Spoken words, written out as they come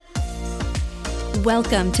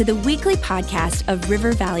Welcome to the weekly podcast of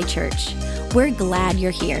River Valley Church. We're glad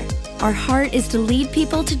you're here. Our heart is to lead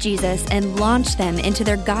people to Jesus and launch them into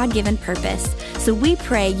their God-given purpose. So we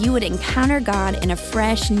pray you would encounter God in a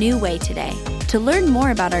fresh, new way today. To learn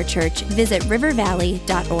more about our church, visit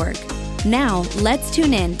rivervalley.org. Now, let's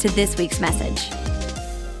tune in to this week's message.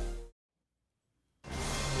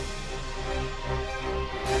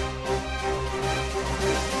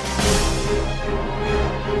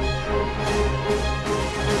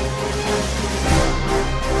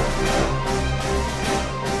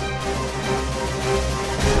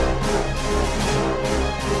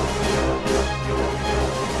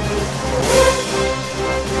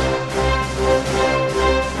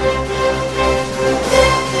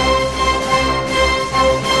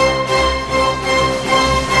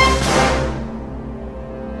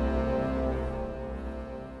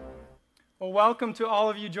 Welcome to all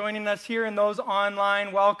of you joining us here and those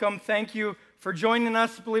online. Welcome. Thank you for joining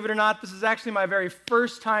us. Believe it or not, this is actually my very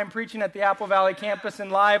first time preaching at the Apple Valley campus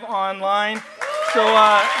and live online. So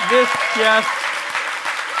yes.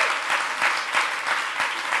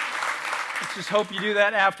 Let's just hope you do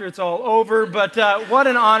that after it's all over. But what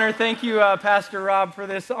an honor. Thank you, Pastor Rob, for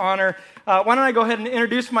this honor. Why don't I go ahead and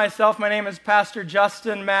introduce myself? My name is Pastor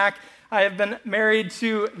Justin Mack. I have been married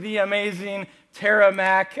to the amazing Tara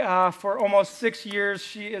Mack for almost 6 years.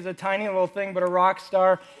 She is a tiny little thing, but a rock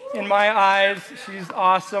star in my eyes. She's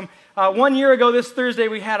awesome. 1 year ago this Thursday,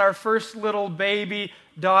 we had our first little baby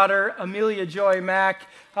daughter, Amelia Joy Mack.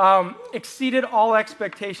 Exceeded all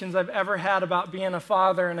expectations I've ever had about being a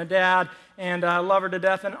father and a dad, and I love her to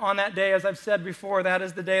death. And on that day, as I've said before, that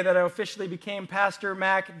is the day that I officially became Pastor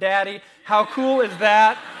Mack Daddy. How cool is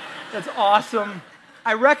that? That's awesome.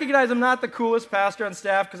 I recognize I'm not the coolest pastor on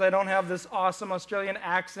staff because I don't have this awesome Australian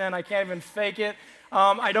accent. I can't even fake it.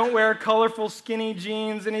 I don't wear colorful skinny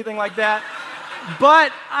jeans, anything like that.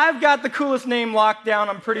 But I've got the coolest name locked down.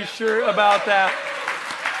 I'm pretty sure about that.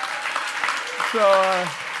 So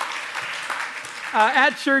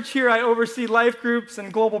at church here, I oversee life groups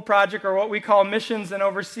and global project, or what we call missions, and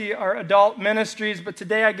oversee our adult ministries. But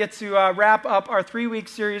today I get to wrap up our 3-week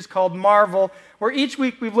series called Marvel, where each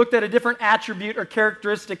week we've looked at a different attribute or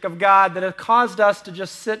characteristic of God that has caused us to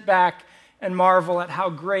just sit back and marvel at how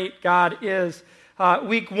great God is.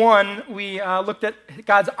 Week 1, we looked at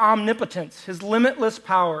God's omnipotence, His limitless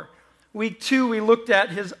power. Week 2, we looked at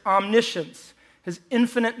His omniscience, His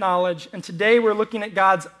infinite knowledge. And today we're looking at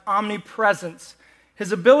God's omnipresence,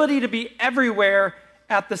 His ability to be everywhere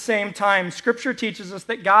at the same time. Scripture teaches us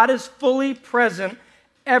that God is fully present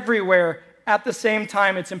everywhere at the same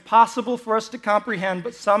time. It's impossible for us to comprehend,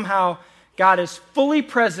 but somehow God is fully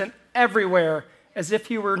present everywhere as if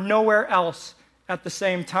He were nowhere else at the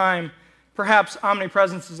same time. Perhaps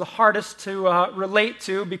omnipresence is the hardest to relate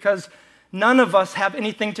to because none of us have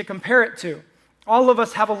anything to compare it to. All of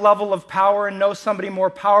us have a level of power and know somebody more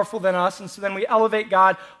powerful than us, and so then we elevate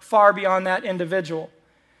God far beyond that individual.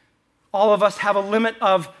 All of us have a limit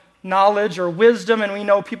of knowledge or wisdom, and we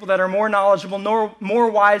know people that are more knowledgeable, more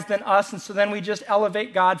wise than us, and so then we just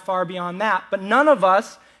elevate God far beyond that. But none of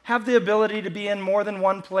us have the ability to be in more than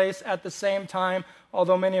one place at the same time,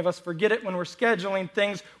 although many of us forget it when we're scheduling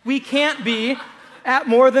things. We can't be at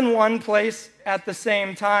more than one place at the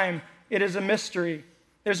same time. It is a mystery.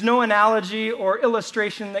 There's no analogy or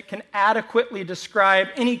illustration that can adequately describe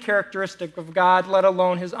any characteristic of God, let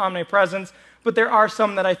alone His omnipresence, but there are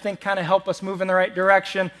some that I think kind of help us move in the right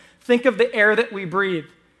direction. Think of the air that we breathe.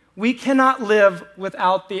 We cannot live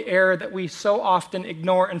without the air that we so often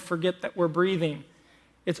ignore and forget that we're breathing.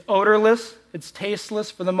 It's odorless, it's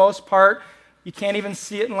tasteless for the most part. You can't even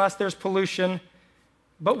see it unless there's pollution,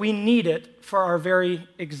 but we need it for our very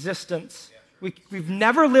existence. We've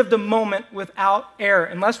never lived a moment without air,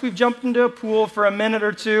 unless we've jumped into a pool for a minute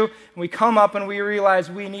or two, and we come up and we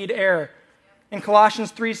realize we need air. In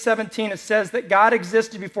Colossians 3:17, it says that God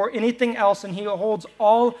existed before anything else, and He holds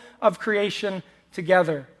all of creation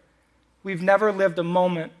together. We've never lived a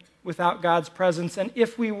moment without God's presence, and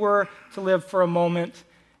if we were to live for a moment,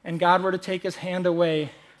 and God were to take His hand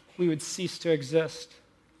away, we would cease to exist.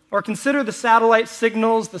 Or consider the satellite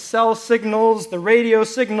signals, the cell signals, the radio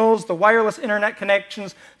signals, the wireless internet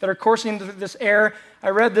connections that are coursing through this air. I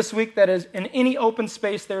read this week that in any open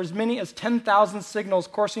space, there are as many as 10,000 signals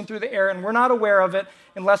coursing through the air, and we're not aware of it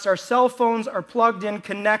unless our cell phones are plugged in,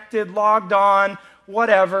 connected, logged on,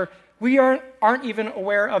 whatever. We aren't even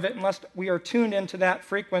aware of it unless we are tuned into that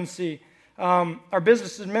frequency. Our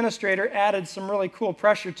business administrator added some really cool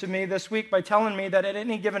pressure to me this week by telling me that at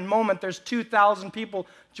any given moment there's 2,000 people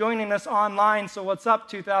joining us online. So what's up,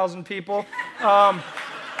 2,000 people?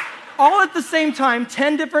 all at the same time,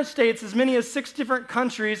 10 different states, as many as 6 different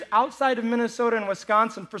countries outside of Minnesota and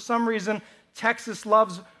Wisconsin. For some reason, Texas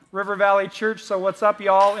loves River Valley Church, so what's up,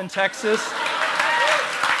 y'all, in Texas?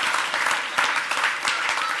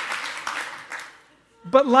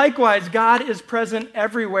 But likewise, God is present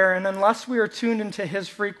everywhere, and unless we are tuned into his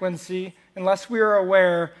frequency, unless we are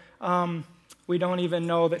aware, we don't even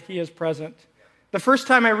know that he is present. The first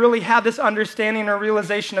time I really had this understanding or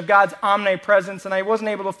realization of God's omnipresence, and I wasn't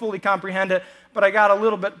able to fully comprehend it, but I got a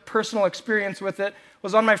little bit personal experience with it,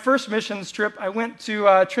 was on my first missions trip. I went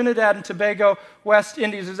to Trinidad and Tobago, West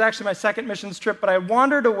Indies. It was actually my second missions trip, but I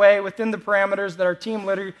wandered away within the parameters that our team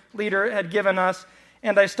leader had given us,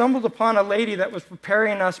 and I stumbled upon a lady that was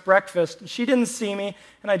preparing us breakfast. She didn't see me,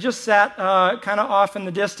 and I just sat kind of off in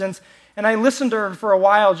the distance, and I listened to her for a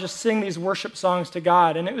while just sing these worship songs to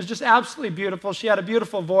God, and it was just absolutely beautiful. She had a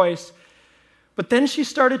beautiful voice. But then she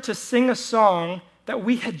started to sing a song that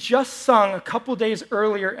we had just sung a couple days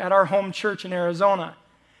earlier at our home church in Arizona.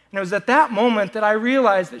 And it was at that moment that I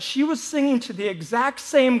realized that she was singing to the exact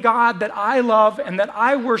same God that I love and that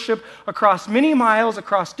I worship across many miles,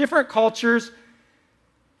 across different cultures.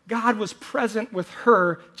 God was present with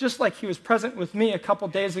her just like he was present with me a couple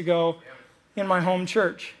days ago in my home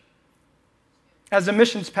church. As a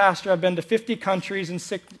missions pastor, I've been to 50 countries and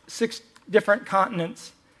six different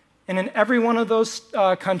continents. And in every one of those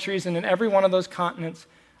countries and in every one of those continents,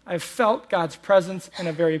 I've felt God's presence in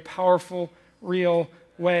a very powerful, real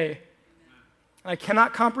way. I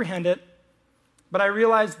cannot comprehend it, but I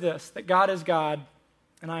realize this, that God is God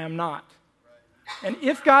and I am not. And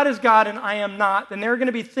if God is God and I am not, then there are going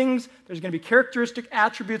to be things, there's going to be characteristic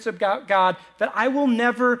attributes of God that I will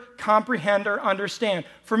never comprehend or understand.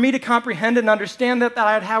 For me to comprehend and understand that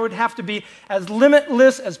I would have to be as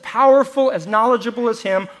limitless, as powerful, as knowledgeable as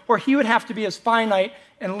him, or he would have to be as finite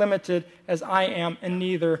and limited as I am, and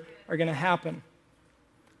neither are going to happen.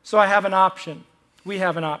 So I have an option. We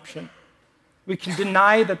have an option. We can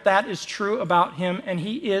deny that that is true about him, and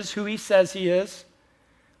he is who he says he is.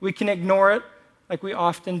 We can ignore it, like we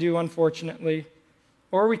often do, unfortunately,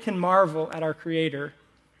 or we can marvel at our Creator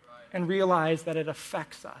and realize that it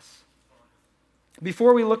affects us.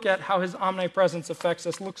 Before we look at how his omnipresence affects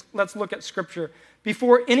us, let's look at Scripture.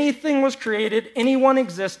 Before anything was created, anyone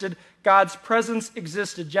existed, God's presence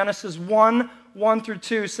existed. Genesis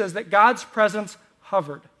 1:1-2 says that God's presence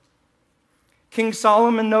hovered. King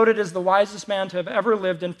Solomon, noted as the wisest man to have ever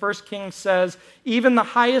lived in 1 Kings, says, "Even the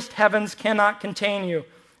highest heavens cannot contain you."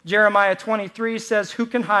 Jeremiah 23 says, "Who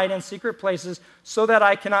can hide in secret places so that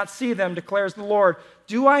I cannot see them, declares the Lord.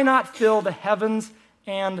 Do I not fill the heavens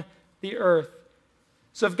and the earth?"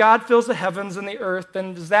 So if God fills the heavens and the earth,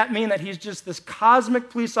 then does that mean that he's just this cosmic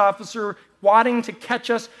police officer wanting to catch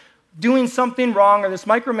us doing something wrong, or this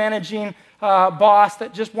micromanaging boss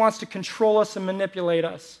that just wants to control us and manipulate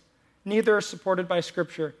us? Neither are supported by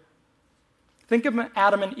Scripture. Think of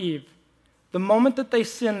Adam and Eve. The moment that they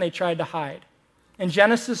sinned, they tried to hide. In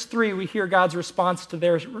Genesis 3, we hear God's response to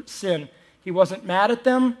their sin. He wasn't mad at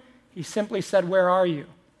them. He simply said, "Where are you?"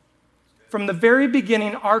 From the very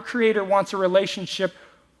beginning, our Creator wants a relationship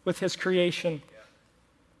with his creation.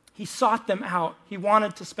 He sought them out. He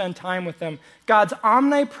wanted to spend time with them. God's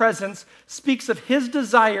omnipresence speaks of his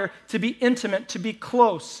desire to be intimate, to be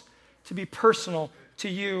close, to be personal to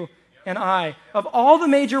you and I. Of all the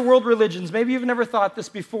major world religions, maybe you've never thought this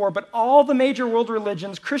before, but all the major world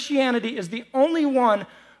religions, Christianity is the only one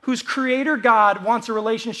whose creator God wants a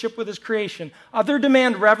relationship with his creation. Other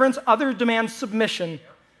demand reverence, other demand submission,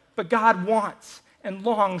 but God wants and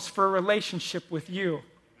longs for a relationship with you.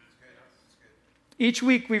 Each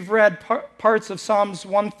week we've read parts of Psalms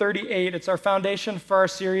 138. It's our foundation for our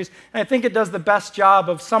series, and I think it does the best job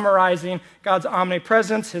of summarizing God's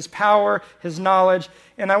omnipresence, his power, his knowledge,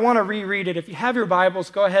 and I want to reread it. If you have your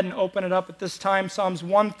Bibles, go ahead and open it up at this time, Psalms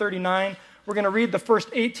 139. We're going to read the first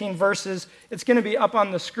 18 verses. It's going to be up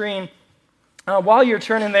on the screen. While you're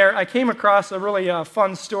turning there, I came across a really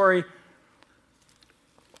fun story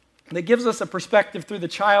that gives us a perspective through the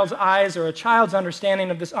child's eyes, or a child's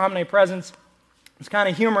understanding of this omnipresence. It's kind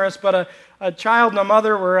of humorous, but a child and a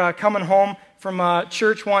mother were coming home from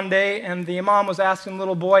church one day, and the imam was asking the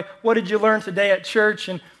little boy, "What did you learn today at church?"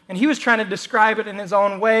 And he was trying to describe it in his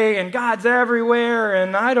own way, and God's everywhere,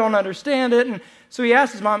 and I don't understand it. And so he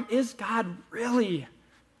asked his mom, "Is God really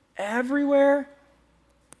everywhere?"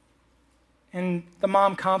 And the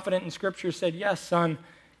mom, confident in Scripture, said, "Yes, son,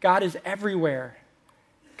 God is everywhere."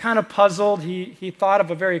 Kind of puzzled, he thought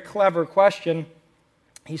of a very clever question.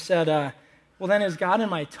 He said, "Well, then is God in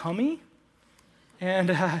my tummy?"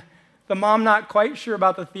 And The mom, not quite sure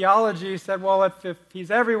about the theology, said, well, if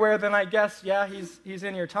he's everywhere, then I guess, yeah, he's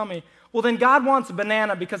in your tummy. Well, then God wants a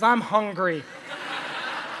banana because I'm hungry.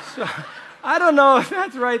 So I don't know if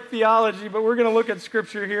that's right theology, but we're going to look at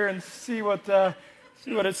Scripture here and see what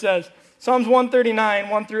it says. Psalms 139,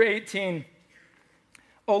 1 through 18.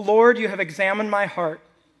 O Lord, you have examined my heart.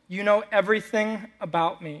 You know everything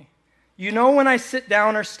about me. You know when I sit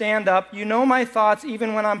down or stand up. You know my thoughts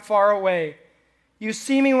even when I'm far away. You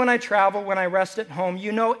see me when I travel, when I rest at home.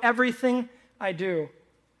 You know everything I do.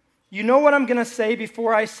 You know what I'm going to say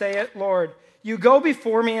before I say it, Lord. You go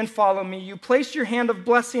before me and follow me. You place your hand of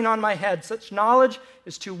blessing on my head. Such knowledge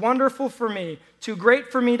is too wonderful for me, too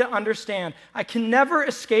great for me to understand. I can never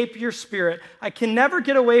escape your spirit. I can never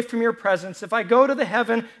get away from your presence. If I go to the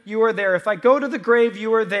heaven, you are there. If I go to the grave,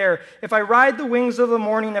 you are there. If I ride the wings of the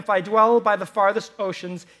morning, if I dwell by the farthest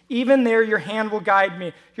oceans, even there your hand will guide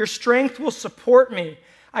me. Your strength will support me.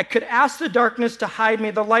 I could ask the darkness to hide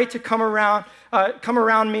me, the light to come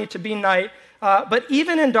around me to be night. But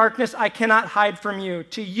even in darkness, I cannot hide from you.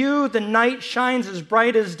 To you, the night shines as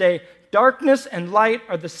bright as day. Darkness and light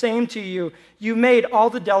are the same to you. You made all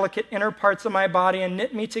the delicate inner parts of my body and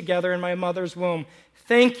knit me together in my mother's womb.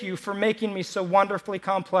 Thank you for making me so wonderfully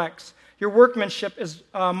complex. Your workmanship is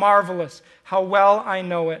marvelous. How well I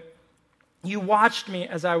know it. You watched me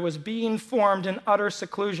as I was being formed in utter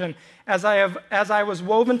seclusion, as I was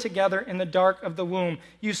woven together in the dark of the womb.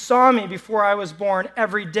 You saw me before I was born.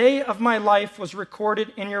 Every day of my life was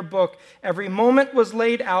recorded in your book. Every moment was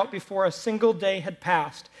laid out before a single day had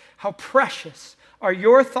passed. How precious are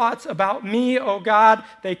your thoughts about me, O God.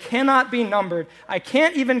 They cannot be numbered. I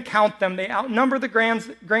can't even count them. They outnumber the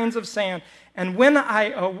grains of sand. And when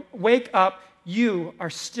I wake up, you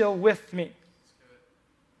are still with me.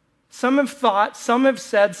 Some have thought, some have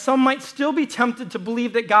said, some might still be tempted to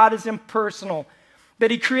believe that God is impersonal,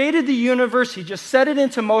 that he created the universe, he just set it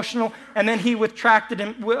into motion, and then he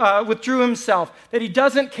withdrew himself, that he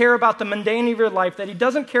doesn't care about the mundanity of your life, that he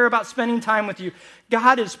doesn't care about spending time with you.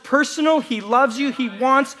 God is personal, he loves you, he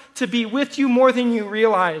wants to be with you more than you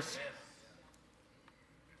realize.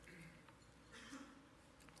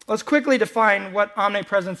 Let's quickly define what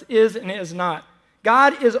omnipresence is and is not.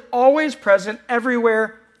 God is always present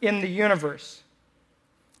everywhere in the universe.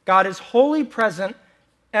 God is wholly present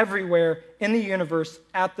everywhere in the universe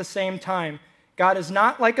at the same time. God is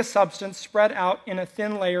not like a substance spread out in a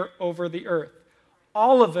thin layer over the earth.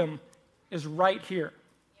 All of him is right here.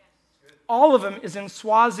 All of him is in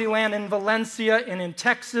Swaziland, in Valencia, and in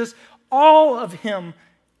Texas. All of him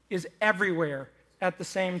is everywhere at the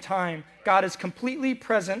same time. God is completely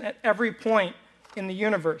present at every point in the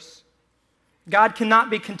universe. God cannot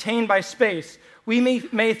be contained by space. We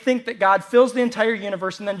may think that God fills the entire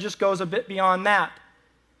universe and then just goes a bit beyond that.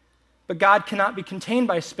 But God cannot be contained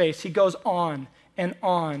by space. He goes on and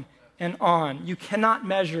on and on. You cannot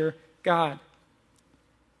measure God.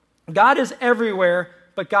 God is everywhere,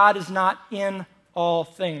 but God is not in all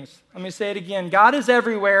things. Let me say it again. God is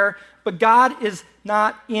everywhere, but God is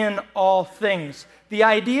not in all things. The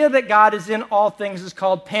idea that God is in all things is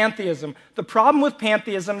called pantheism. The problem with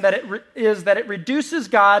pantheism is that it reduces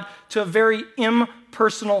God to a very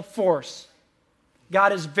impersonal force.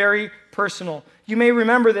 God is very personal. You may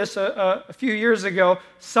remember this a few years ago.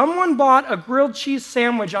 Someone bought a grilled cheese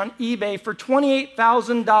sandwich on eBay for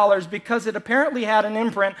 $28,000 because it apparently had an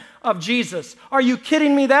imprint of Jesus. Are you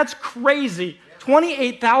kidding me? That's crazy.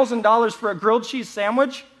 $28,000 for a grilled cheese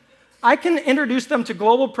sandwich? I can introduce them to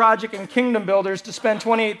Global Project and Kingdom Builders to spend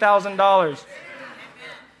 $28,000.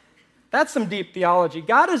 That's some deep theology.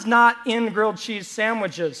 God is not in grilled cheese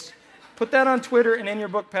sandwiches. Put that on Twitter and in your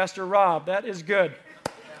book, Pastor Rob. That is good.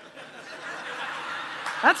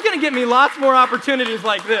 That's going to get me lots more opportunities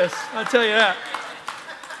like this, I'll tell you that.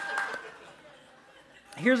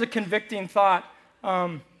 Here's a convicting thought.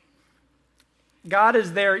 God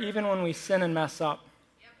is there even when we sin and mess up.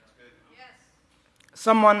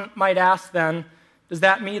 Someone might ask then, does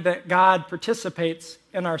that mean that God participates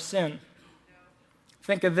in our sin?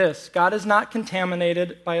 Think of this. God is not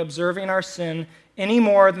contaminated by observing our sin any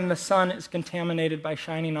more than the sun is contaminated by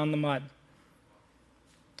shining on the mud.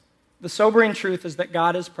 The sobering truth is that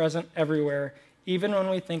God is present everywhere, even when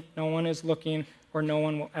we think no one is looking or no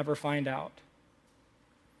one will ever find out.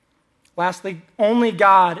 Lastly, only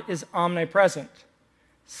God is omnipresent.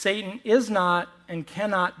 Satan is not and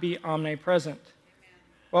cannot be omnipresent.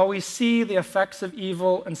 While we see the effects of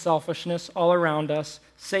evil and selfishness all around us,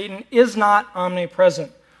 Satan is not omnipresent.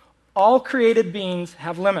 All created beings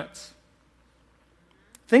have limits.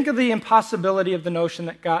 Think of the impossibility of the notion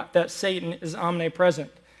that Satan is omnipresent.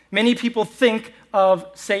 Many people think of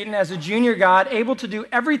Satan as a junior god, able to do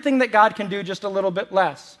everything that God can do, just a little bit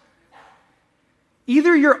less.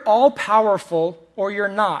 Either you're all-powerful or you're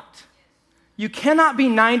not. You cannot be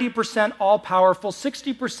 90% all-powerful,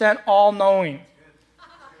 60% all-knowing.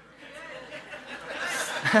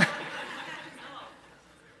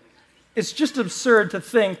 It's just absurd to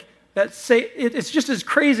think that it's just as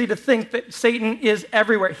crazy to think that Satan is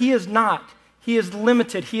everywhere. He is not. He is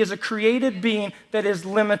limited. He is a created being that is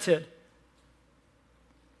limited.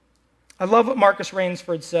 I love what Marcus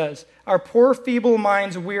Rainsford says. Our poor, feeble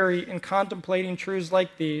minds weary in contemplating truths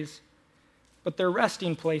like these, but they're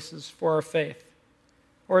resting places for our faith.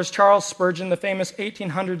 Or as Charles Spurgeon, the famous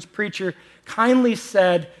 1800s preacher, kindly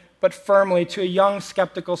said, but firmly, to a young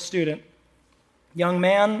skeptical student, "Young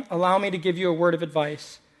man, allow me to give you a word of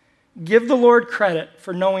advice. Give the Lord credit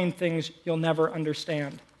for knowing things you'll never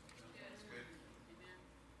understand."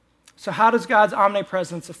 So how does God's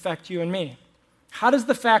omnipresence affect you and me? How does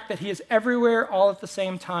the fact that he is everywhere all at the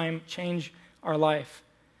same time change our life?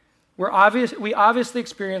 We obviously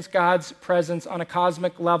experience God's presence on a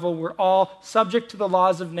cosmic level. We're all subject to the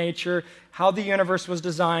laws of nature, how the universe was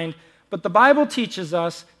designed. But the Bible teaches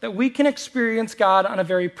us that we can experience God on a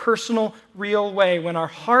very personal, real way when our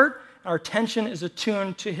heart, our attention is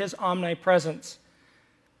attuned to his omnipresence.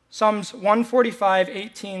 Psalms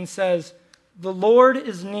 145:18 says, "The Lord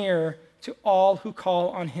is near to all who call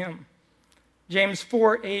on him." James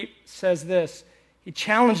 4:8 says this, he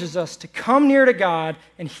challenges us to come near to God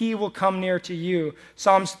and he will come near to you.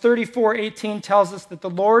 Psalms 34:18 tells us that the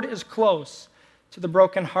Lord is close to the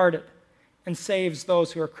brokenhearted and saves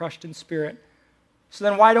those who are crushed in spirit. So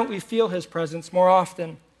then why don't we feel his presence more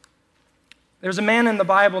often? There's a man in the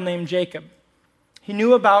Bible named Jacob. He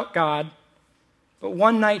knew about God, but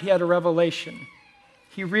one night he had a revelation.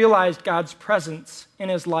 He realized God's presence in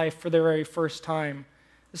his life for the very first time.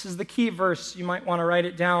 This is the key verse. You might want to write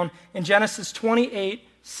it down. In Genesis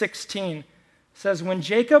 28:16, it says, "When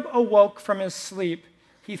Jacob awoke from his sleep,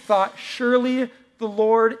 he thought, 'Surely the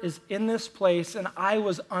Lord is in this place, and I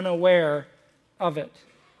was unaware of it.'"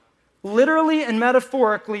 Literally and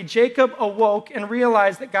metaphorically, Jacob awoke and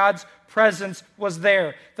realized that God's presence was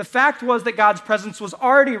there. The fact was that God's presence was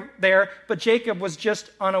already there, but Jacob was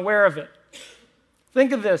just unaware of it.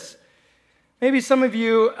 Think of this. Maybe some of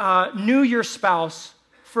you knew your spouse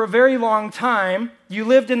for a very long time. You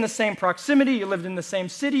lived in the same proximity, you lived in the same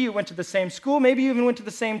city, you went to the same school, maybe you even went to the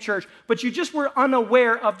same church, but you just were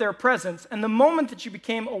unaware of their presence. And the moment that you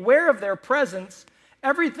became aware of their presence,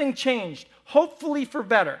 everything changed, hopefully for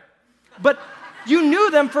better. But you knew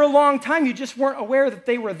them for a long time, you just weren't aware that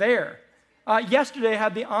they were there. Yesterday I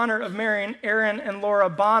had the honor of marrying Aaron and Laura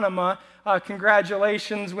Bonema.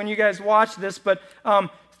 Congratulations when you guys watch this, but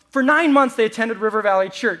for 9 months they attended River Valley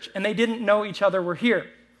Church, and they didn't know each other were here.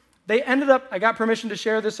 They ended up, I got permission to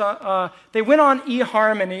share this, they went on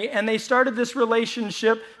eHarmony, and they started this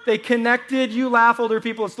relationship. They connected. You laugh, older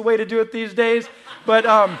people, it's the way to do it these days. But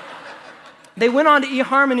they went on to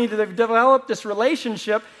eHarmony to develop this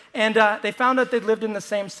relationship, and they found out they'd lived in the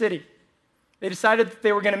same city. They decided that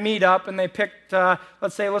they were going to meet up, and they picked,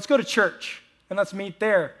 let's go to church, and let's meet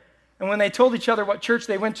there. And when they told each other what church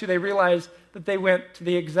they went to, they realized that they went to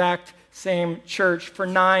the exact same church for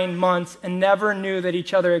 9 months and never knew that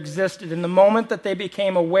each other existed. And the moment that they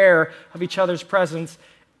became aware of each other's presence,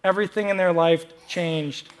 everything in their life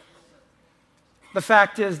changed. The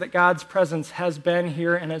fact is that God's presence has been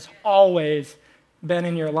here and has always been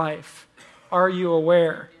in your life. Are you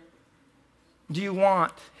aware? Do you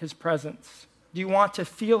want his presence? Do you want to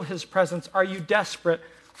feel his presence? Are you desperate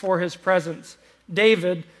for his presence?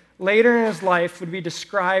 David, later in his life, would be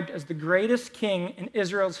described as the greatest king in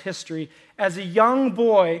Israel's history. As a young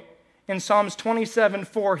boy, in Psalms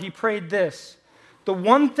 27:4, he prayed this, "The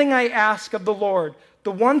one thing I ask of the Lord,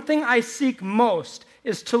 the one thing I seek most,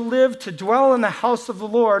 is to live to dwell in the house of the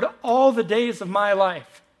Lord all the days of my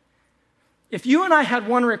life." If you and I had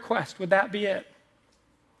one request, would that be it?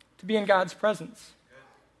 To be in God's presence.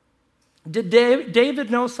 Did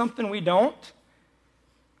David know something we don't?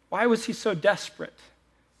 Why was he so desperate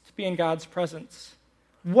to be in God's presence?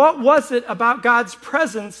 What was it about God's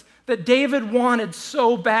presence that David wanted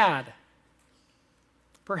so bad?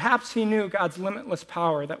 Perhaps he knew God's limitless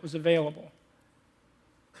power that was available.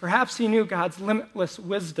 Perhaps he knew God's limitless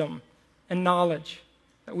wisdom and knowledge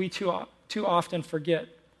that we too often forget.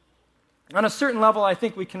 On a certain level, I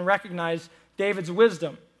think we can recognize David's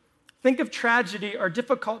wisdom. Think of tragedy or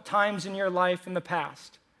difficult times in your life in the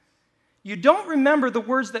past. You don't remember the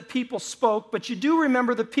words that people spoke, but you do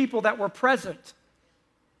remember the people that were present.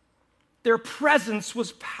 Their presence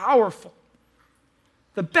was powerful.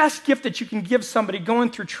 The best gift that you can give somebody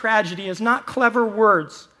going through tragedy is not clever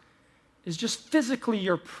words, is just physically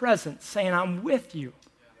your presence, saying, I'm with you.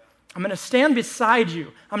 I'm going to stand beside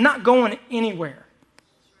you. I'm not going anywhere.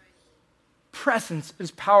 Presence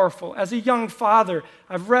is powerful. As a young father,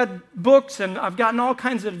 I've read books and I've gotten all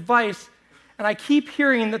kinds of advice, and I keep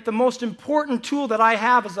hearing that the most important tool that I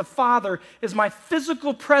have as a father is my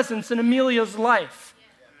physical presence in Amelia's life.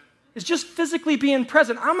 It's just physically being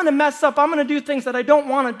present. I'm going to mess up. I'm going to do things that I don't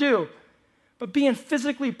want to do. But being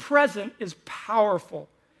physically present is powerful.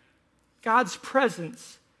 God's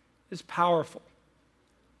presence is powerful.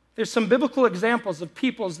 There's some biblical examples of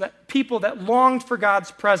people that longed for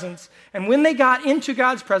God's presence. And when they got into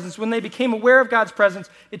God's presence, when they became aware of God's presence,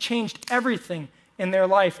 it changed everything in their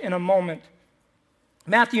life in a moment.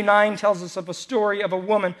 Matthew 9 tells us of a story of a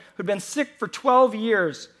woman who'd been sick for 12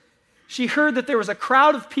 years. She heard that there was a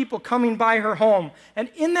crowd of people coming by her home, and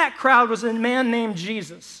in that crowd was a man named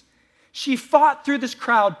Jesus. She fought through this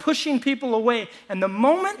crowd, pushing people away, and the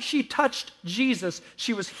moment she touched Jesus,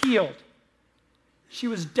 she was healed. She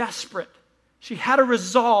was desperate. She had a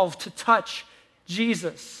resolve to touch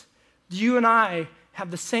Jesus. You and I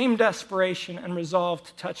have the same desperation and resolve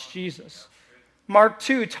to touch Jesus. Mark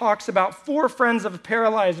 2 talks about 4 friends of a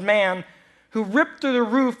paralyzed man who ripped through the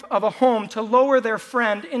roof of a home to lower their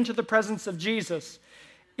friend into the presence of Jesus.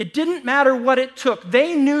 It didn't matter what it took.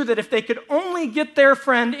 They knew that if they could only get their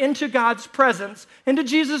friend into God's presence, into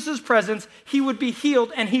Jesus' presence, he would be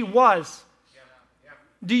healed, and he was.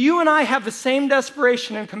 Do you and I have the same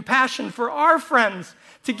desperation and compassion for our friends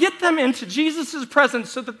to get them into Jesus'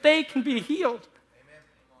 presence so that they can be healed? Amen.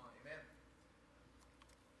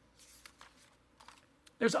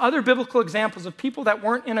 There's other biblical examples of people that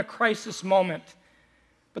weren't in a crisis moment,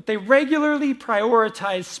 but they regularly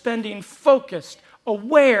prioritized spending focused,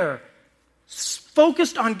 aware,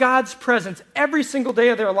 focused on God's presence every single day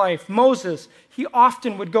of their life. Moses, he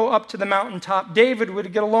often would go up to the mountaintop. David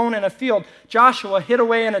would get alone in a field. Joshua hid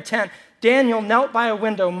away in a tent. Daniel knelt by a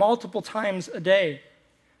window multiple times a day.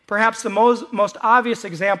 Perhaps the most obvious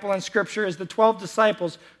example in Scripture is the 12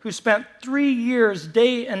 disciples who spent 3 years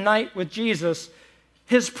day and night with Jesus.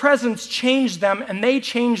 His presence changed them, and they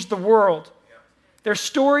changed the world. Their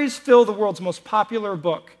stories fill the world's most popular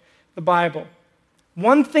book, the Bible.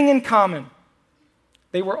 One thing in common: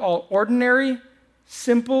 they were all ordinary,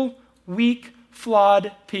 simple, weak,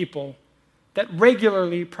 flawed people that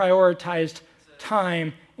regularly prioritized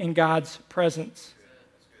time in God's presence.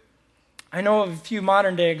 I know of a few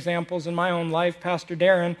modern-day examples in my own life. Pastor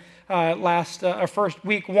Darren,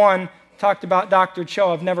 week 1, talked about Dr.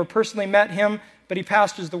 Cho. I've never personally met him, but he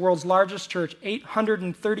pastors the world's largest church,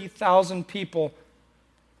 830,000 people.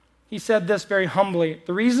 He said this very humbly: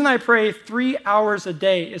 the reason I pray 3 hours a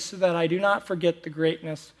day is so that I do not forget the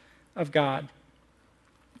greatness of God.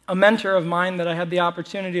 A mentor of mine that I had the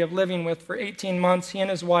opportunity of living with for 18 months, he and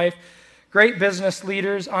his wife, great business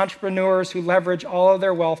leaders, entrepreneurs who leverage all of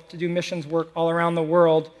their wealth to do missions work all around the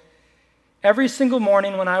world. Every single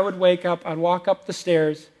morning when I would wake up, I'd walk up the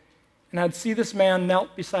stairs, and I'd see this man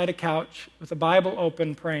knelt beside a couch with a Bible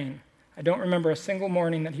open praying. I don't remember a single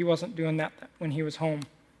morning that he wasn't doing that when he was home.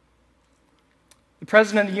 The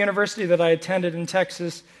president of the university that I attended in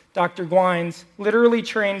Texas, Dr. Gwines, literally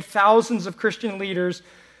trained thousands of Christian leaders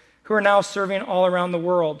who are now serving all around the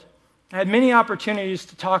world. I had many opportunities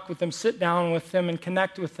to talk with them, sit down with them, and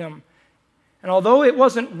connect with them. And although it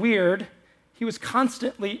wasn't weird, he was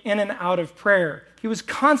constantly in and out of prayer. He was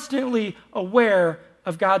constantly aware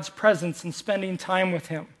of God's presence and spending time with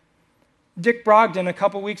him. Dick Brogden, a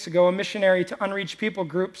couple weeks ago, a missionary to unreached people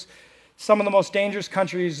groups, some of the most dangerous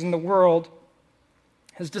countries in the world,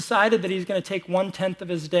 has decided that he's going to take 1/10 of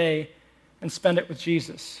his day and spend it with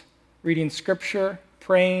Jesus, reading Scripture,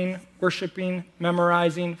 praying, worshiping,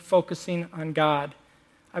 memorizing, focusing on God.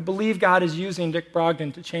 I believe God is using Dick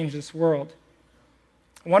Brogden to change this world.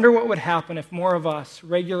 I wonder what would happen if more of us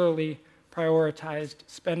regularly prioritized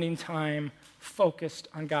spending time focused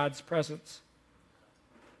on God's presence.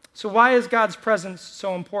 So why is God's presence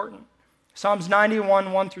so important? Psalms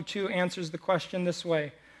 91, 1-2 answers the question this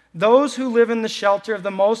way: those who live in the shelter of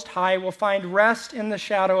the Most High will find rest in the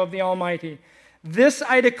shadow of the Almighty. This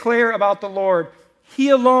I declare about the Lord: He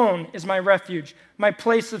alone is my refuge, my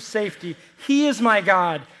place of safety. He is my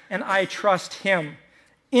God, and I trust Him.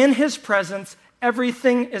 In His presence,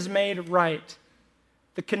 everything is made right.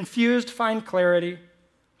 The confused find clarity,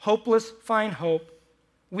 hopeless find hope,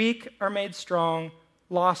 weak are made strong,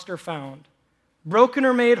 lost are found, broken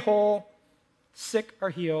are made whole, sick are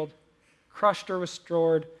healed, crushed are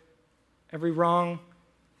restored, every wrong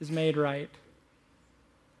is made right.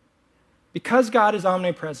 Because God is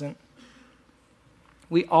omnipresent,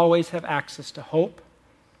 we always have access to hope,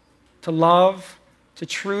 to love, to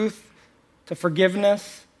truth, to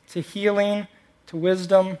forgiveness, to healing, to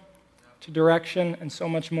wisdom, to direction, and so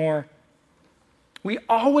much more. We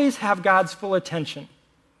always have God's full attention.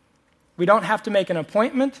 We don't have to make an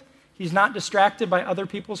appointment. He's not distracted by other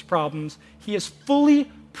people's problems. He is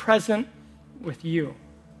fully present with you.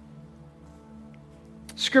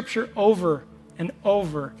 Scripture over and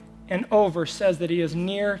over and over says that he is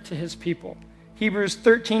near to his people. Hebrews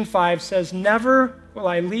 13:5 says, "Never will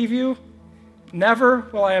I leave you, never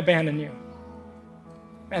will I abandon you."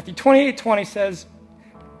 Matthew 28:20 says,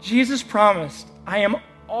 Jesus promised, "I am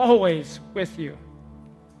always with you."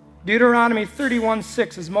 Deuteronomy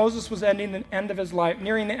 31:6, as Moses was nearing the end of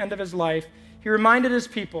his life, he reminded his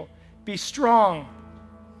people, "Be strong,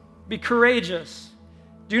 be courageous.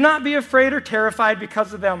 Do not be afraid or terrified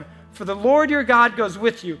because of them, for the Lord your God goes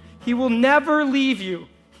with you. He will never leave you.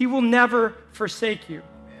 He will never forsake you."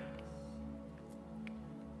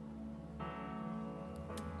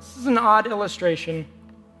 This is an odd illustration,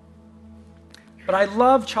 but I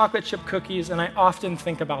love chocolate chip cookies, and I often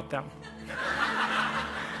think about them.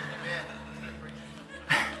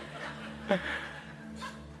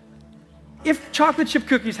 If chocolate chip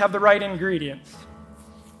cookies have the right ingredients,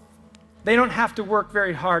 they don't have to work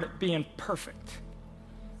very hard at being perfect.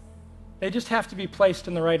 They just have to be placed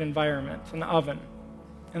in the right environment, in the oven,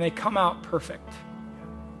 and they come out perfect.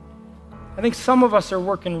 I think some of us are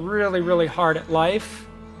working really, really hard at life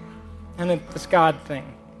and at this God thing.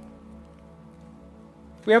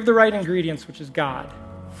 If we have the right ingredients, which is God,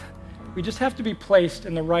 we just have to be placed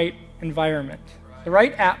in the right environment, the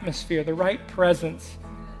right atmosphere, the right presence,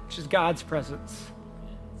 which is God's presence.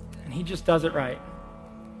 And he just does it right.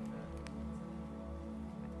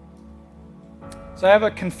 So I have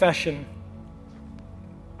a confession.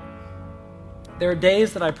 There are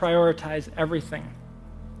days that I prioritize everything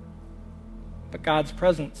but God's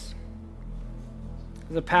presence.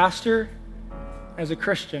 As a pastor, as a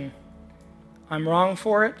Christian, I'm wrong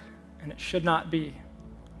for it, and it should not be.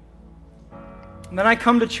 And then I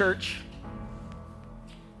come to church,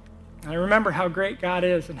 and I remember how great God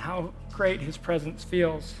is and how great his presence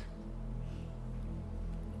feels.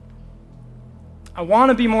 I want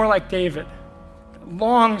to be more like David, that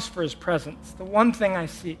longs for his presence. The one thing I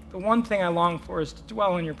seek, the one thing I long for is to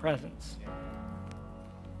dwell in your presence.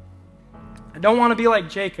 I don't want to be like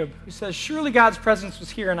Jacob, who says, "Surely God's presence was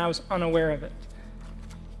here and I was unaware of it."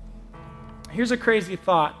 Here's a crazy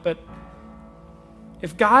thought, but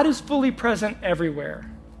if God is fully present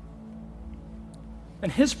everywhere, then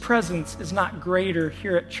his presence is not greater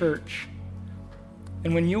here at church.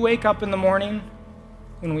 And when you wake up in the morning,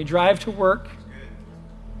 when we drive to work,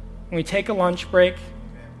 when we take a lunch break,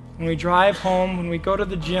 when we drive home, when we go to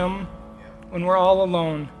the gym, when we're all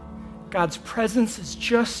alone, God's presence is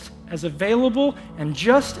just as available and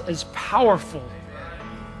just as powerful.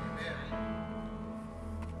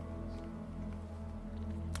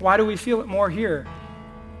 Why do we feel it more here?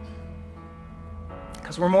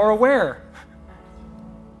 Because we're more aware.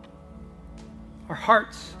 Our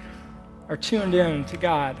hearts are tuned in to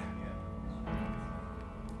God.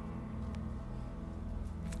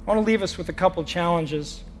 I want to leave us with a couple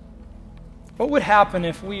challenges. What would happen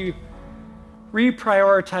if we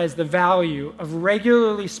reprioritize the value of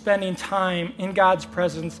regularly spending time in God's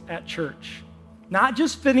presence at church? Not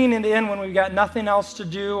just fitting it in when we've got nothing else to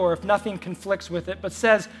do or if nothing conflicts with it, but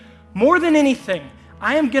says, more than anything,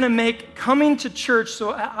 I am going to make coming to church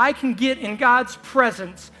so I can get in God's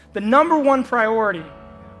presence the number one priority.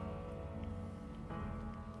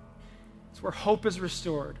 It's where hope is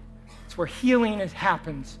restored. It's where healing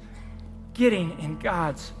happens. Getting in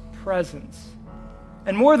God's presence.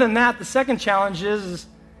 And more than that, the second challenge is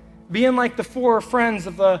being like the four friends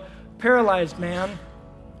of the paralyzed man.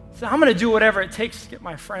 So I'm going to do whatever it takes to get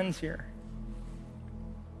my friends here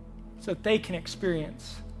so that they can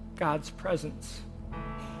experience God's presence.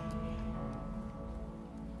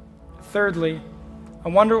 Thirdly, I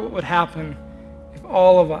wonder what would happen if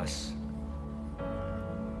all of us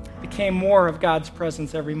became more of God's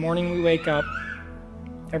presence every morning we wake up,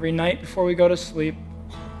 every night before we go to sleep,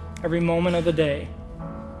 every moment of the day.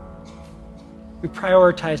 We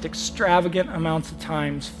prioritized extravagant amounts of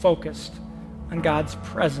times focused on God's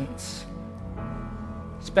presence.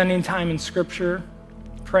 Spending time in Scripture,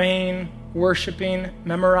 praying, worshiping,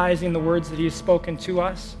 memorizing the words that He's spoken to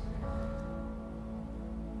us.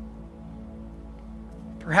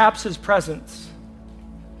 Perhaps His presence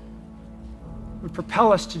would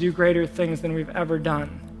propel us to do greater things than we've ever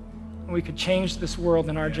done. And we could change this world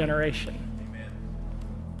in our generation.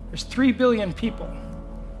 There's 3 billion people.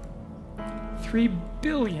 3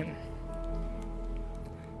 billion.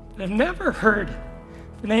 that have never heard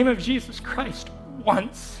the name of Jesus Christ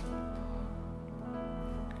once.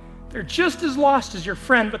 They're just as lost as your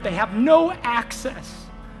friend, but they have no access.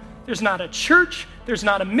 There's not a church, there's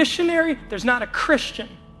not a missionary, there's not a Christian.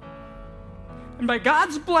 And by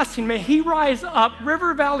God's blessing, may He rise up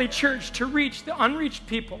River Valley Church to reach the unreached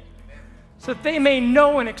people so that they may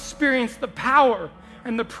know and experience the power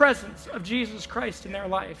and the presence of Jesus Christ in their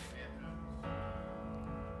life.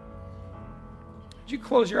 Would you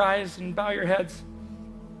close your eyes and bow your heads?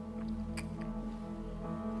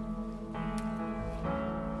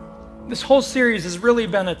 This whole series has really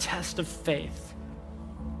been a test of faith.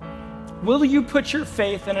 Will you put your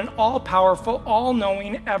faith in an all-powerful,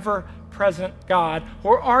 all-knowing, ever-present God?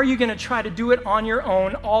 Or are you going to try to do it on your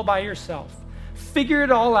own, all by yourself? Figure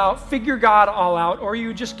it all out, figure God all out, or are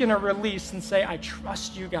you just going to release and say, I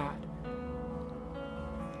trust you, God?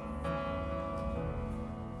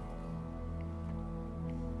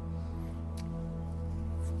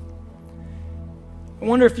 I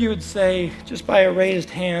wonder if you would say, just by a raised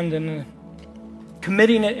hand and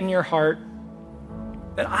committing it in your heart,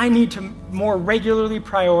 that I need to more regularly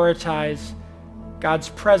prioritize God's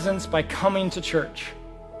presence by coming to church.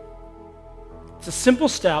 It's a simple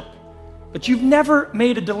step, but you've never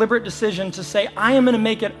made a deliberate decision to say, I am going to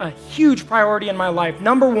make it a huge priority in my life.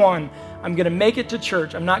 Number one, I'm going to make it to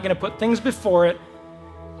church. I'm not going to put things before it,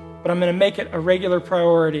 but I'm going to make it a regular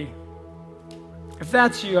priority. If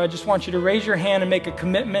that's you, I just want you to raise your hand and make a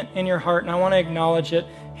commitment in your heart, and I want to acknowledge it.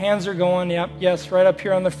 Hands are going, yep, yes, right up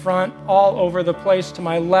here on the front, all over the place to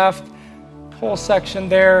my left, whole section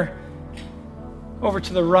there, over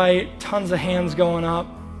to the right, tons of hands going up.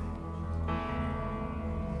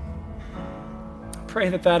 Pray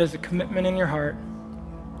that that is a commitment in your heart.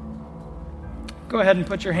 Go ahead and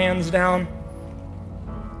put your hands down.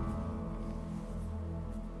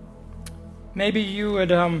 Maybe you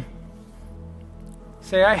would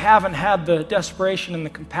say, I haven't had the desperation and the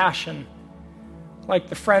compassion like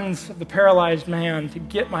the friends of the paralyzed man to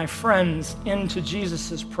get my friends into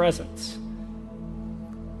Jesus' presence.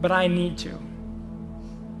 But I need to.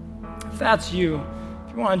 If that's you,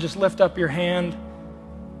 if you want to just lift up your hand,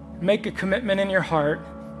 make a commitment in your heart,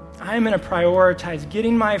 I am going to prioritize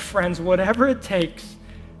getting my friends, whatever it takes,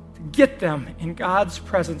 to get them in God's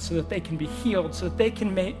presence so that they can be healed, so that they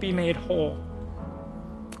can be made whole.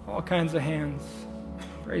 All kinds of hands.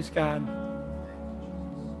 Praise God.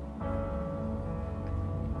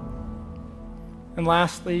 And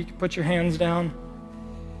lastly, you can put your hands down.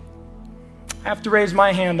 I have to raise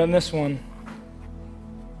my hand on this one.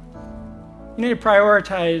 You need to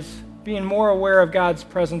prioritize being more aware of God's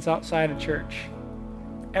presence outside of church.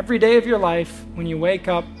 Every day of your life, when you wake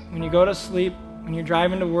up, when you go to sleep, when you're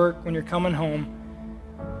driving to work, when you're coming home,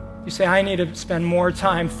 you say, I need to spend more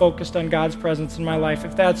time focused on God's presence in my life.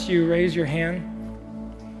 If that's you, raise your hand.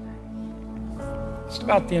 Just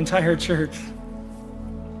about the entire church.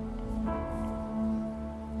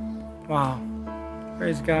 Wow.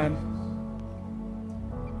 Praise God.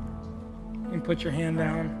 You can put your hand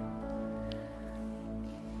down.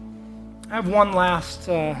 I have one last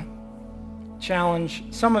challenge.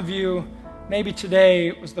 Some of you, maybe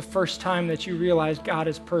today was the first time that you realized God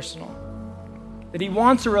is personal, that He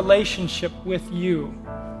wants a relationship with you.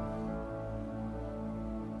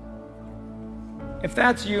 If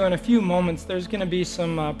that's you, in a few moments, there's going to be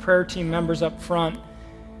some prayer team members up front.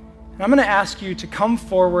 And I'm going to ask you to come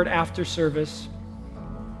forward after service,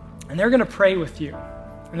 and they're going to pray with you.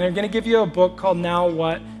 And they're going to give you a book called Now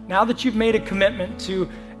What? Now that you've made a commitment to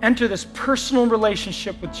enter this personal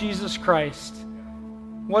relationship with Jesus Christ,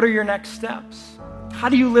 what are your next steps? How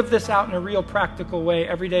do you live this out in a real practical way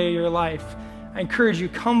every day of your life? I encourage you,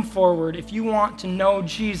 come forward. If you want to know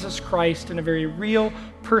Jesus Christ in a very real,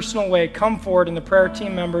 personal way, come forward, and the prayer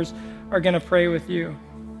team members are going to pray with you.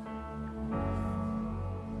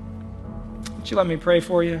 Would you let me pray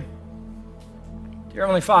for you? Dear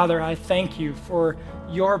Heavenly Father, I thank you for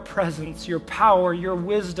your presence, your power, your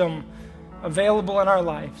wisdom available in our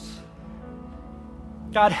lives.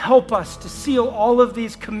 God, help us to seal all of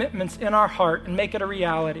these commitments in our heart and make it a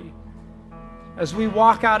reality. As we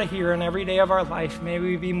walk out of here in every day of our life, may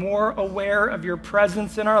we be more aware of your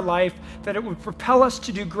presence in our life, that it would propel us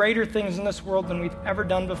to do greater things in this world than we've ever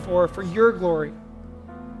done before, for your glory,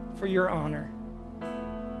 for your honor.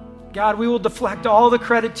 God, we will deflect all the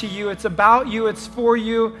credit to you. It's about you. It's for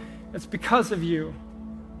you. It's because of you.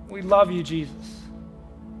 We love you, Jesus.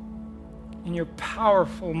 In your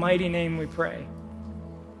powerful, mighty name we pray.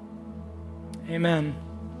 Amen.